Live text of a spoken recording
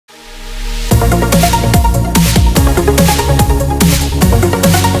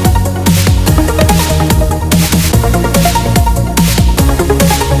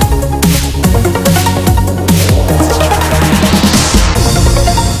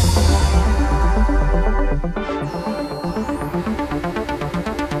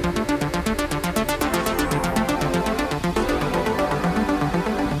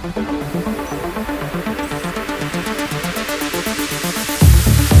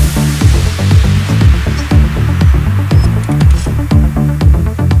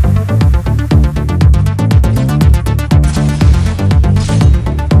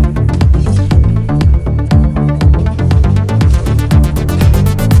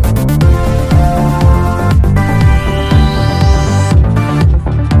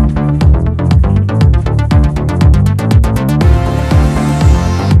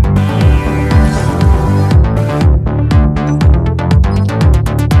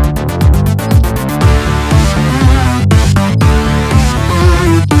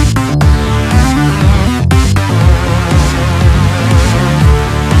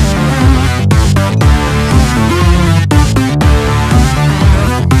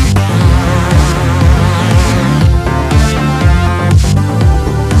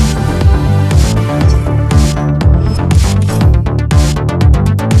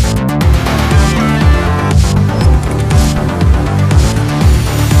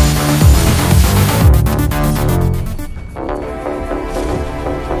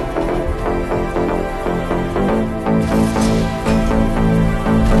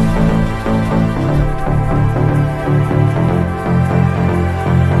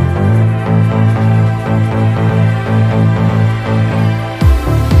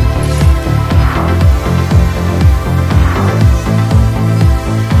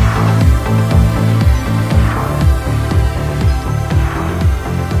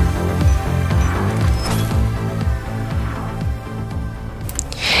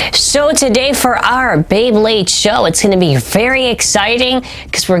So today for our Beyblade show, it's going to be very exciting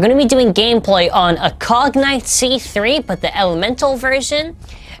because we're going to be doing gameplay on a Cognite C3, but the elemental version,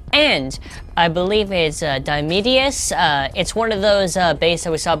 and I believe it's Diomedes. It's one of those bays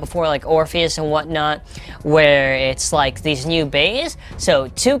that we saw before, like Orpheus and whatnot, where it's like these new bays. So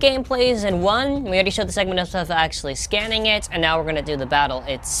 2 gameplays in one. We already showed the segment of stuff actually scanning it, and now we're going to do the battle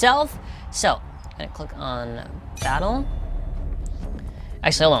itself. So, I'm going to click on battle.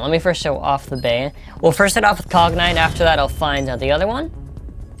 Actually, hold on, let me first show off the bay. We'll first start off with Cognite, after that I'll find the other one.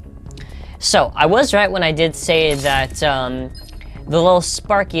 So, I was right when I did say that the little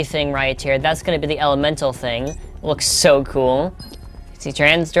sparky thing right here, that's going to be the elemental thing. It looks so cool. See,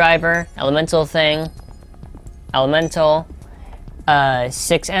 trans driver, elemental thing, elemental,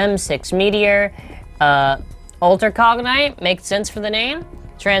 6M, 6 meteor, alter Cognite, makes sense for the name,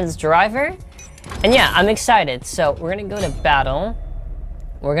 trans driver. And yeah, I'm excited. So, we're going to go to battle.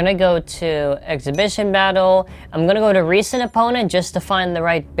 We're gonna go to exhibition battle. I'm gonna go to recent opponent just to find the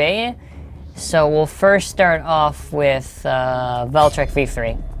right bay. So we'll first start off with Valtrek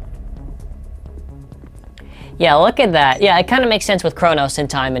V3. Yeah, look at that. Yeah, it kind of makes sense with Chronos and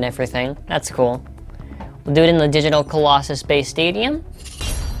time and everything. That's cool. We'll do it in the Digital Colossus Bay Stadium.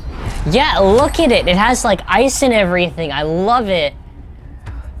 Yeah, look at it. It has like ice and everything. I love it.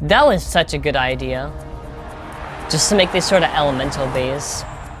 That was such a good idea. Just to make these sort of elemental bays.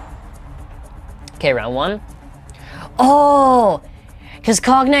 Okay, round 1. Oh! Because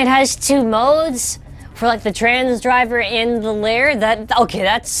Cognite has 2 modes? For like the trans driver and the lair? Okay,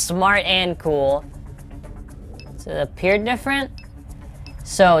 that's smart and cool. Does it appear different?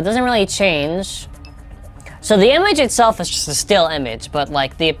 So, it doesn't really change. So the image itself is just a still image, but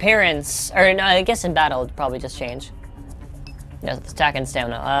like the appearance, or no, I guess in battle it'd probably just change. Yeah, attack and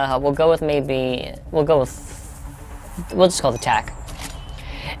stamina. We'll go with we'll just call it attack.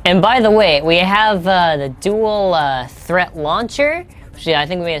 And by the way, we have the dual threat launcher, which I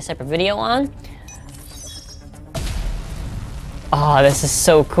think we made a separate video on. Oh, this is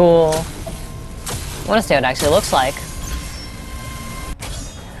so cool. I want to see what it actually looks like.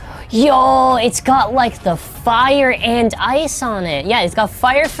 Yo, it's got like the fire and ice on it. Yeah, it's got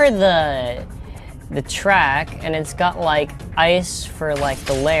fire for the track, and it's got like ice for like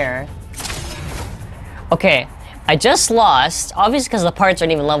the lair. Okay. I just lost, obviously because the parts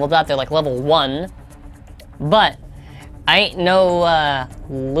aren't even leveled up, they're like level 1, but I ain't no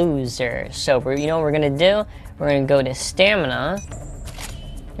loser. So you know what we're gonna do? We're gonna go to stamina.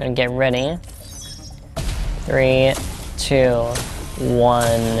 We're gonna get ready. 3, 2,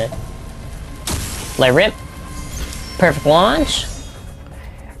 1. Let rip. Perfect launch.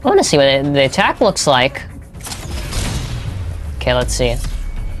 I wanna see what the attack looks like. Okay, let's see.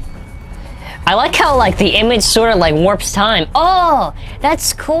 I like how like the image sort of like warps time. Oh,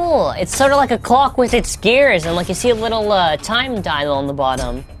 that's cool. It's sort of like a clock with its gears, and like you see a little time dial on the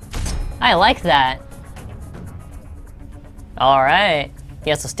bottom. I like that. All right.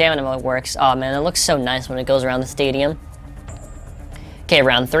 Yes, the stamina mode works. Oh man, it looks so nice when it goes around the stadium. Okay,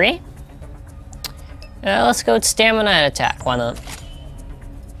 round 3. Let's go with stamina and attack. Why not?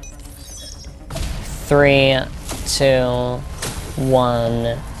 3, 2,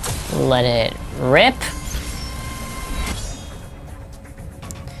 1. Let it rip.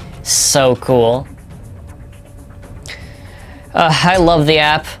 So cool. I love the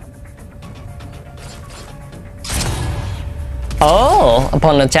app. Oh,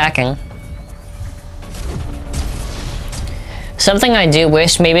 upon attacking. Something I do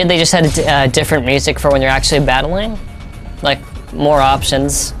wish, maybe they just had different music for when you're actually battling. Like, more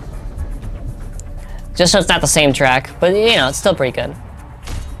options. Just so it's not the same track, but you know, it's still pretty good.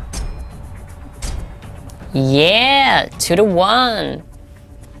 Yeah, 2-1.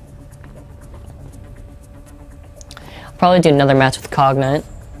 I'll probably do another match with Cognite.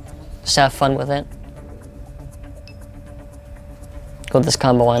 Just have fun with it. Go with this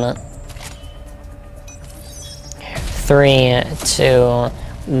combo, why not? 3, 2,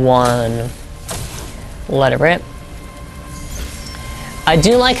 1. Let it rip. I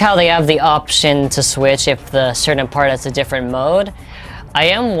do like how they have the option to switch if the certain part has a different mode. I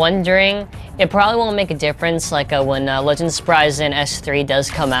am wondering, it probably won't make a difference like when Legend Surprise in S3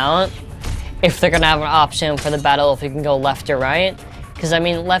 does come out, if they're gonna have an option for the battle if you can go left or right. Because I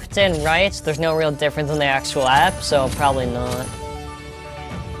mean, left and right, there's no real difference in the actual app, so probably not.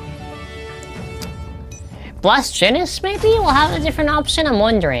 Blast Genesis maybe will have a different option, I'm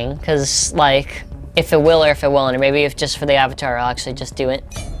wondering. Because like, if it will or if it won't, or maybe if just for the avatar I'll actually just do it.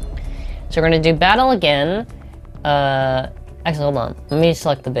 So we're gonna do battle again. Actually, hold on. Let me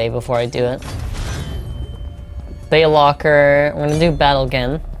select the bay before I do it. Bay locker. We're gonna do battle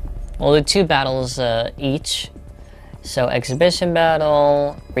again. We'll do 2 battles each. So exhibition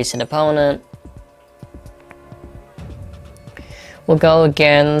battle, recent opponent. We'll go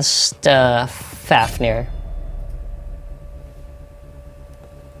against Fafnir.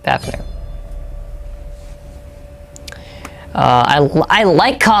 I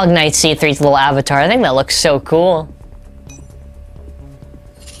like Cognite C3's little avatar. I think that looks so cool.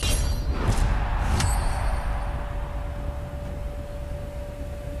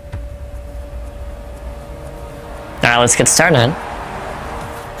 Alright, let's get started.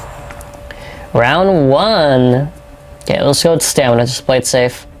 Round 1. Okay, let's go with stamina, just play it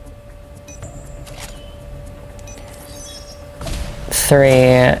safe.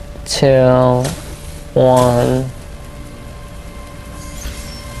 3, 2, 1.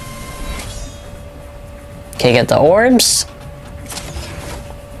 Okay, get the orbs.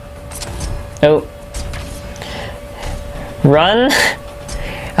 Oh. Run.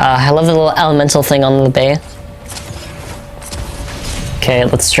 I love the little elemental thing on the bay. Okay,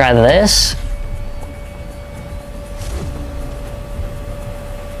 let's try this.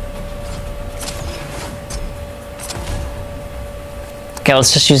 Okay,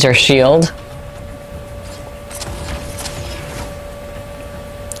 let's just use our shield.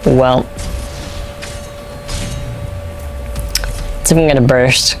 Well. Let's see if we can get a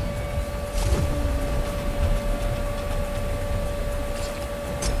burst.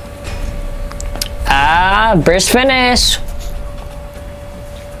 Ah, burst finish!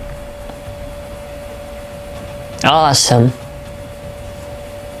 Awesome.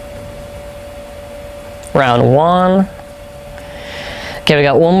 Round 1. Okay, we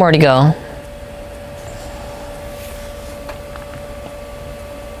got 1 more to go.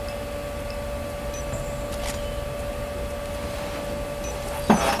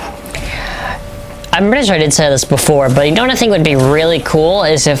 I'm pretty sure I did say this before, but you know what I think would be really cool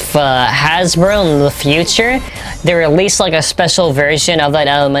is if Hasbro in the future, they release like a special version of that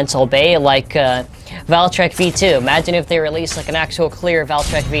elemental bay, like Valtrek V2. Imagine if they released like an actual clear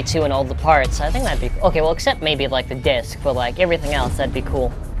Valtrek V2 and all the parts. I think that'd be okay. Well, except maybe like the disc, but like everything else, that'd be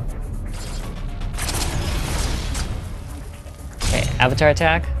cool. Okay, avatar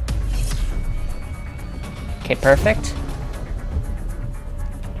attack. Okay, perfect.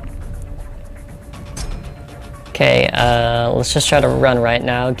 Okay, let's just try to run right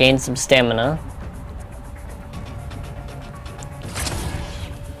now, gain some stamina.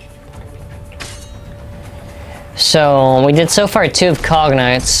 So, we did so far 2 of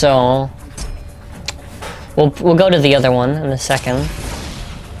Cognite, so we'll go to the other one in a second.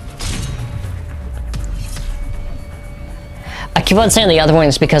 I keep on saying the other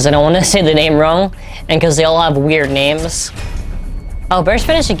ones because I don't want to say the name wrong, and because they all have weird names. Oh, burst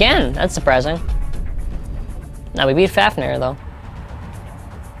finish again! That's surprising. Now we beat Fafnir, though.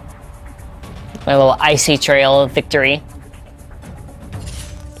 My little icy trail of victory.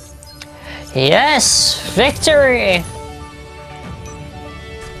 Yes! Victory!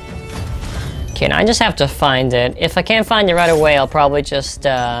 Okay, now I just have to find it. If I can't find it right away, I'll probably just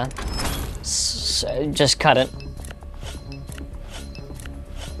cut it.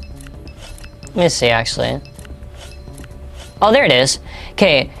 Let me see, actually. Oh, there it is.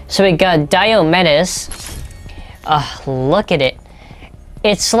 Okay, so we got Diomedes. Look at it.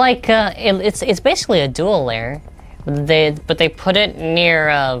 It's like, it's basically a dual layer. But they put it near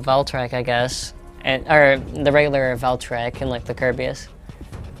Valtrek, I guess, or the regular Valtrek and like the Kirby's.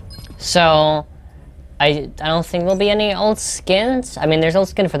 So I don't think there'll be any old skins. I mean, there's old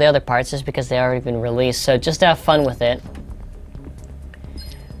skin for the other parts just because they already been released. So just have fun with it.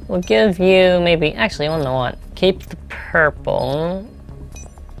 We'll give you maybe. Actually, I don't know what. Keep the purple.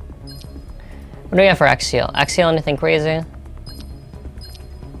 What do we have for Axial? Axial, anything crazy?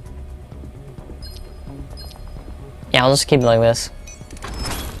 Yeah, I'll just keep it like this.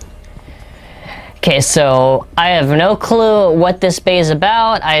 Okay, so I have no clue what this bay is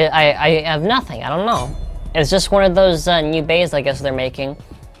about. I have nothing. I don't know. It's just one of those new bays, I guess they're making.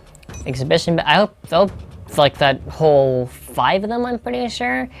 Exhibition. I hope like that whole 5 of them. I'm pretty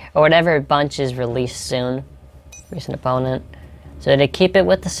sure, or whatever bunch is released soon. Recent opponent. So to keep it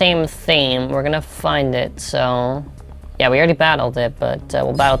with the same theme, we're gonna find it. So yeah, we already battled it, but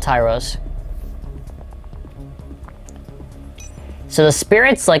we'll battle Tyros. So the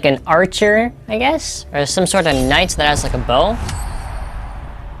spirit's like an archer, I guess? Or some sort of knight that has like a bow.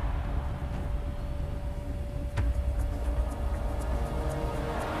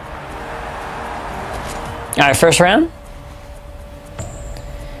 Alright, first round.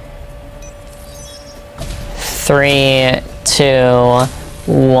 3, 2,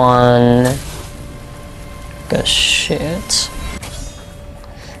 1. Go shoot.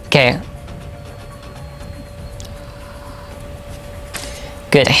 Okay, Okay.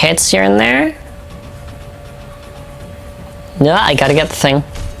 Good hits here and there. No, I gotta get the thing.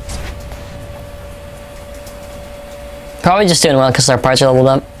 Probably just doing well because our parts are leveled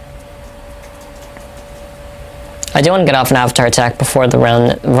up. I do want to get off an avatar attack before the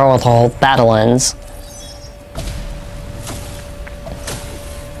whole battle ends.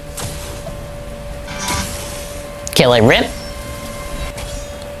 Okay, like rip.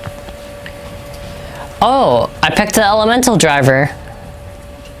 Oh, I picked the elemental driver.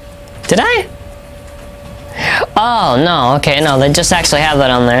 Did I? Oh, no, okay, no, they just actually have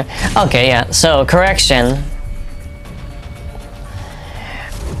that on there. Okay, yeah, so, correction.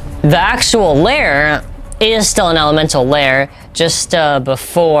 The actual lair is still an elemental lair, just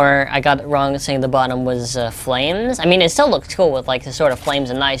before I got it wrong saying the bottom was flames. I mean, it still looks cool with like the sort of flames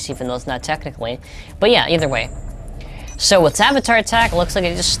and ice, even though it's not technically. But yeah, either way. So with avatar attack, it looks like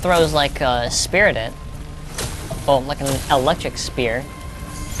it just throws like a spear at it. Oh, like an electric spear.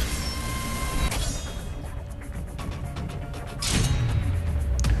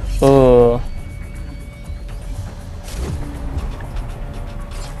 Ooh.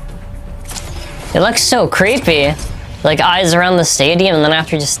 It looks so creepy. Like eyes around the stadium and then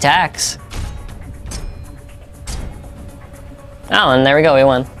after just attacks. Oh, and there we go, we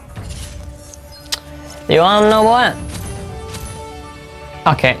won. You wanna know what?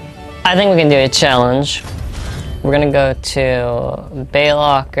 Okay, I think we can do a challenge. We're gonna go to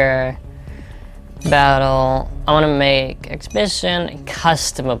Baylocker, battle. I wanna make exhibition,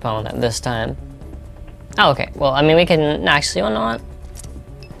 custom opponent this time. Oh, okay, well, I mean, we can actually, you know what?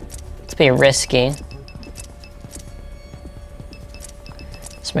 Let's be risky.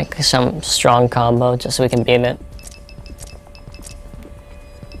 Let's make some strong combo just so we can beat it.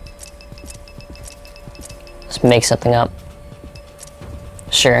 Let's make something up.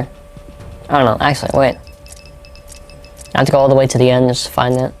 Sure. I don't know, actually, wait. I have to go all the way to the end just to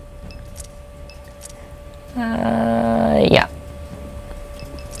find it. Yeah.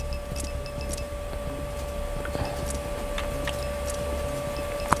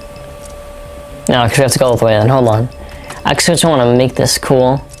 No, because we have to go all the way in. Hold on. I just want to make this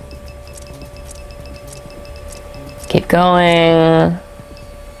cool. Keep going.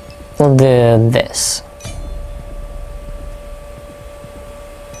 We'll do this.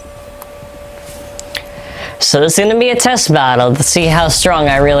 So this is going to be a test battle to see how strong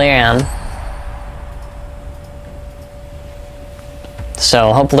I really am.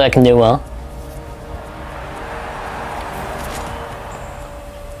 So hopefully I can do well.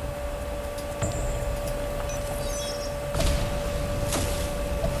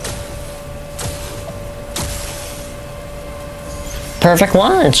 Perfect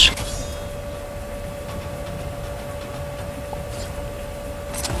launch.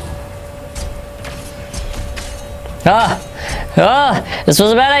 This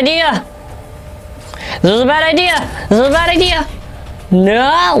was a bad idea. This was a bad idea. This was a bad idea.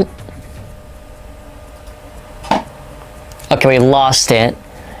 No. Okay, we lost it.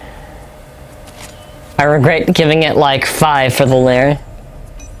 I regret giving it like 5 for the lair.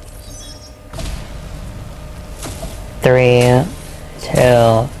 3,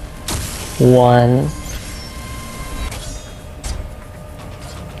 2, 1.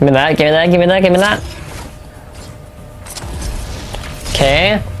 Give me that, give me that, give me that, give me that.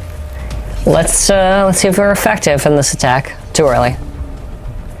 Okay. Let's see if we're effective in this attack. Too early.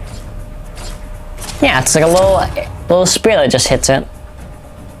 Yeah, it's like a little spear that just hits it.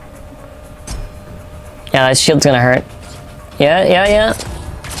 Yeah, that shield's gonna hurt. Yeah, yeah, yeah.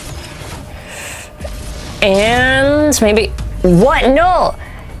 And maybe... What? No!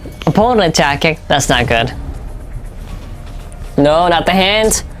 Opponent attacking. That's not good. No, not the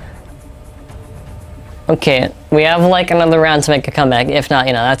hand. Okay, we have like another round to make a comeback. If not,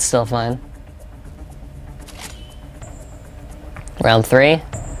 you know, that's still fine. Round 3.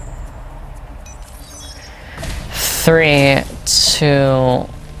 3, 2,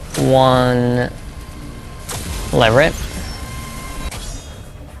 1. Lever it.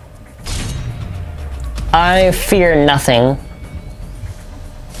 I fear nothing.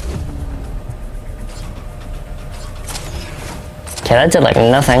 Okay, that did like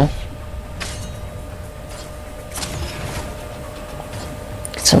nothing.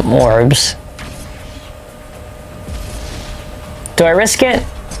 Get some orbs. Do I risk it?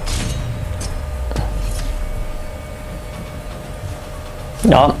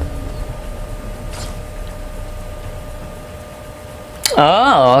 No.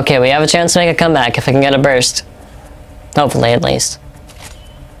 Oh, okay, we have a chance to make a comeback if I can get a burst. Hopefully, at least.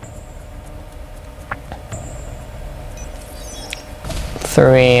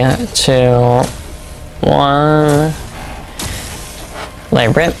 3, 2, 1.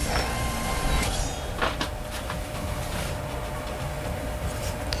 Let rip.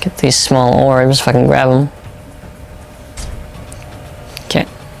 Get these small orbs if I can grab them. Okay.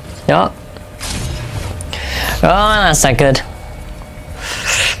 Yup. Oh, that's not good.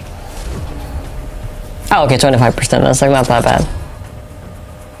 Oh, okay, 25%. That's like not that bad.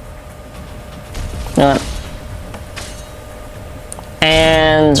 You know what?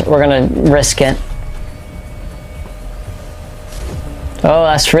 And we're gonna risk it. Oh,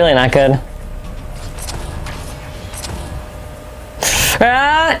 that's really not good.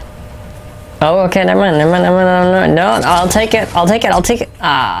 Ah! Oh, okay, never mind. No, I'll take it.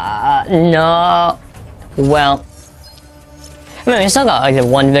 No. Well, I mean, we still got like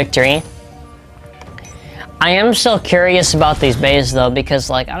one victory. I am still curious about these bays though, because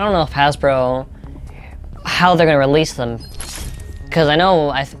like I don't know if Hasbro, how they're gonna release them. Because I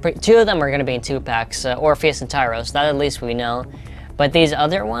know 2 of them are gonna be in 2-packs, Orpheus and Tyros. So that at least we know. But these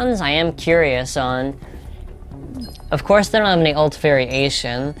other ones, I am curious on. Of course, they don't have any ult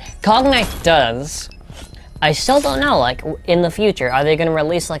variation. Cognite does. I still don't know, like, in the future, are they going to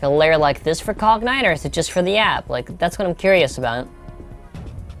release, like, a layer like this for Cognite, or is it just for the app? Like, that's what I'm curious about.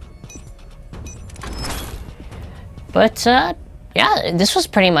 But, yeah, this was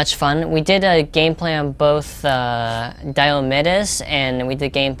pretty much fun. We did a gameplay on both Diomedes, and we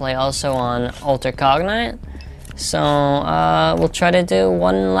did gameplay also on Ultra Cognite. So, we'll try to do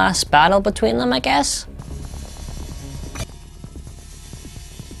one last battle between them, I guess.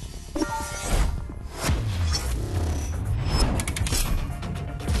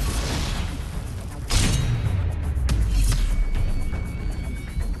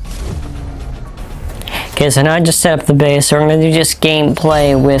 Okay, so now I just set up the base, so we're going to do just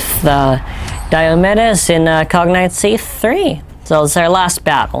gameplay with Diomedes in Cognite C3. So it's our last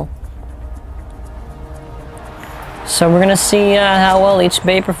battle. So we're going to see how well each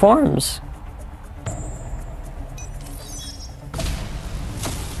bay performs.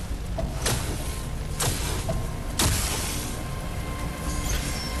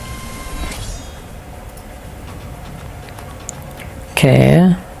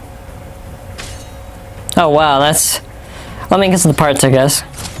 Okay. Oh wow, that's... Let me get to the parts, I guess.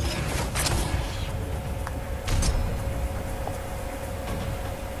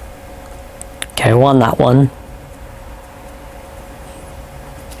 Okay, won that one.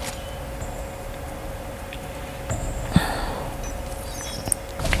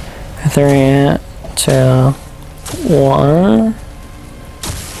 Three, 2, 1.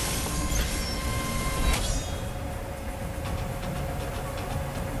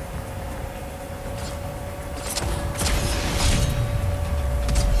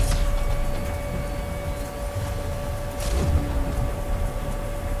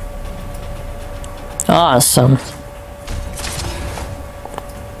 Awesome.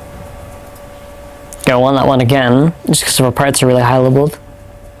 Gonna won that one again, just because our parts are really high leveled.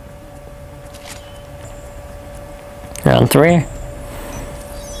 Round 3.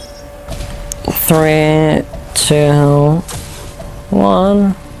 3, 2,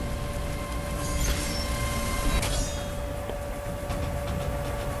 1.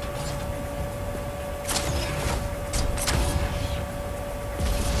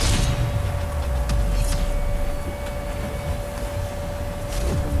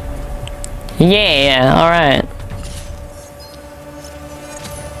 Yeah, alright.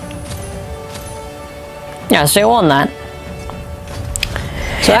 Yeah, so you won that.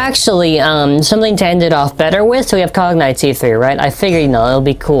 So actually, something to end it off better with, so we have Cognite C3, right? I figured, you know, it'll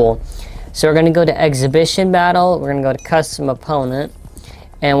be cool. So we're gonna go to Exhibition Battle, we're gonna go to Custom Opponent,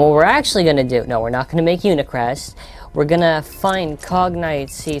 and what we're actually gonna do, no, we're not gonna make Unicrest, we're gonna find Cognite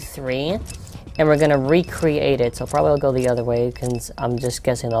C3, and we're gonna recreate it. So probably I'll go the other way, because I'm just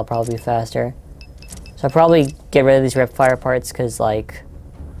guessing they'll probably be faster. So I'll probably get rid of these rip fire parts, because like,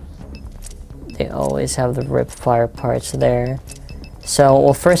 they always have the rip fire parts there. So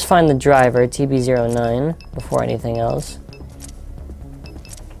we'll first find the driver, TB09, before anything else.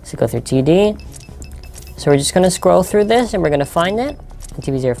 So go through TD. So we're just gonna scroll through this, and we're gonna find it.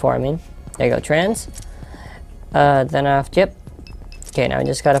 TB04, I mean. There you go, trans. Then after, yep. Okay, now I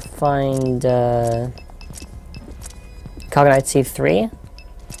just gotta find Cognite C3.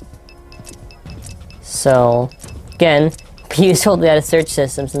 So, again, be useful to the search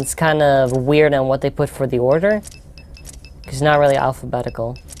system since it's kind of weird on what they put for the order. Because it's not really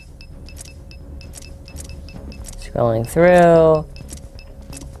alphabetical. Scrolling through.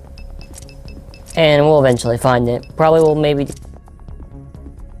 And we'll eventually find it. Probably will maybe...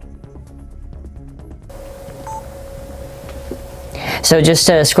 So just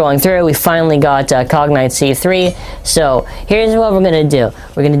scrolling through, we finally got Cognite C3. So here's what we're gonna do.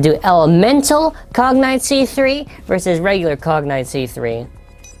 We're gonna do elemental Cognite C3 versus regular Cognite C3.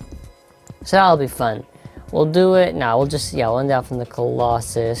 So that'll be fun. We'll do it. Now we'll just we'll end up from the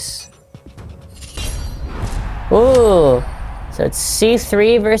Colossus. Ooh, so it's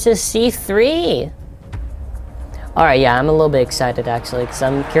C3 versus C3. All right, yeah, I'm a little bit excited actually because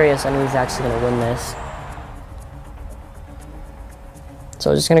I'm curious on who's actually gonna win this. So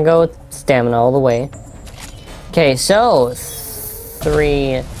we're just gonna go with stamina all the way. Okay, so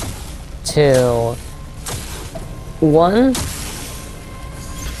 3, 2, 1.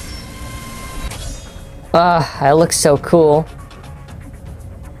 I look so cool.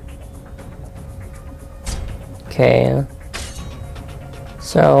 Okay.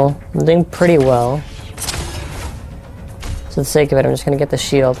 So, I'm doing pretty well. For the sake of it, I'm just gonna get the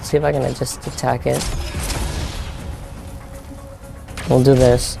shield. See if I can just attack it. We'll do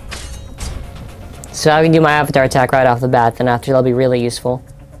this. So I can do my avatar attack right off the bat, then after that'll be really useful.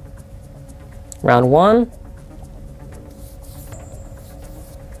 Round 1.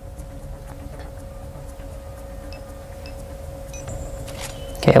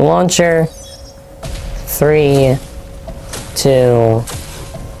 Okay, launcher. 3, 2,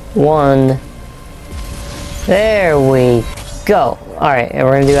 1. There we go. Alright, and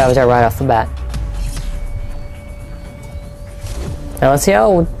we're gonna do avatar right off the bat. Now let's see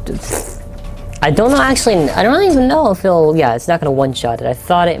how... I don't know actually, I don't even know if it'll... Yeah, it's not gonna one-shot it. I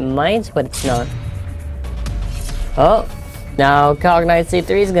thought it might, but it's not. Oh, now Cognite C3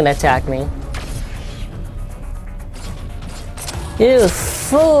 is gonna attack me. You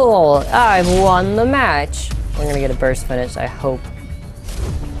fool! I've won the match! We're gonna get a burst finish, I hope.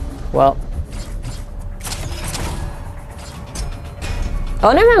 Well.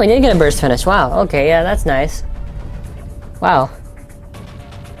 Oh, never mind, we did get a burst finish. Wow, okay, yeah, that's nice. Wow.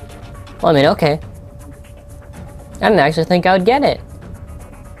 Well, I mean, okay. I didn't actually think I would get it.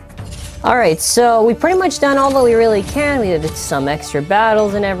 Alright, so we pretty much done all that we really can. We did some extra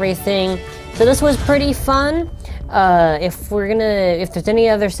battles and everything. So this was pretty fun. If there's any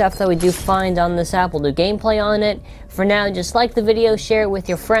other stuff that we do find on this app, we'll do gameplay on it. For now, just like the video, share it with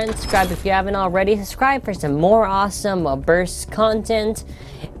your friends, subscribe if you haven't already, subscribe for some more awesome burst content.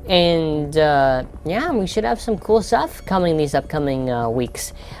 And yeah, we should have some cool stuff coming these upcoming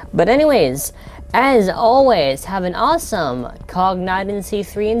weeks. But anyways, as always, have an awesome Cognite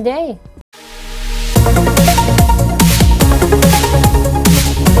C3 and day.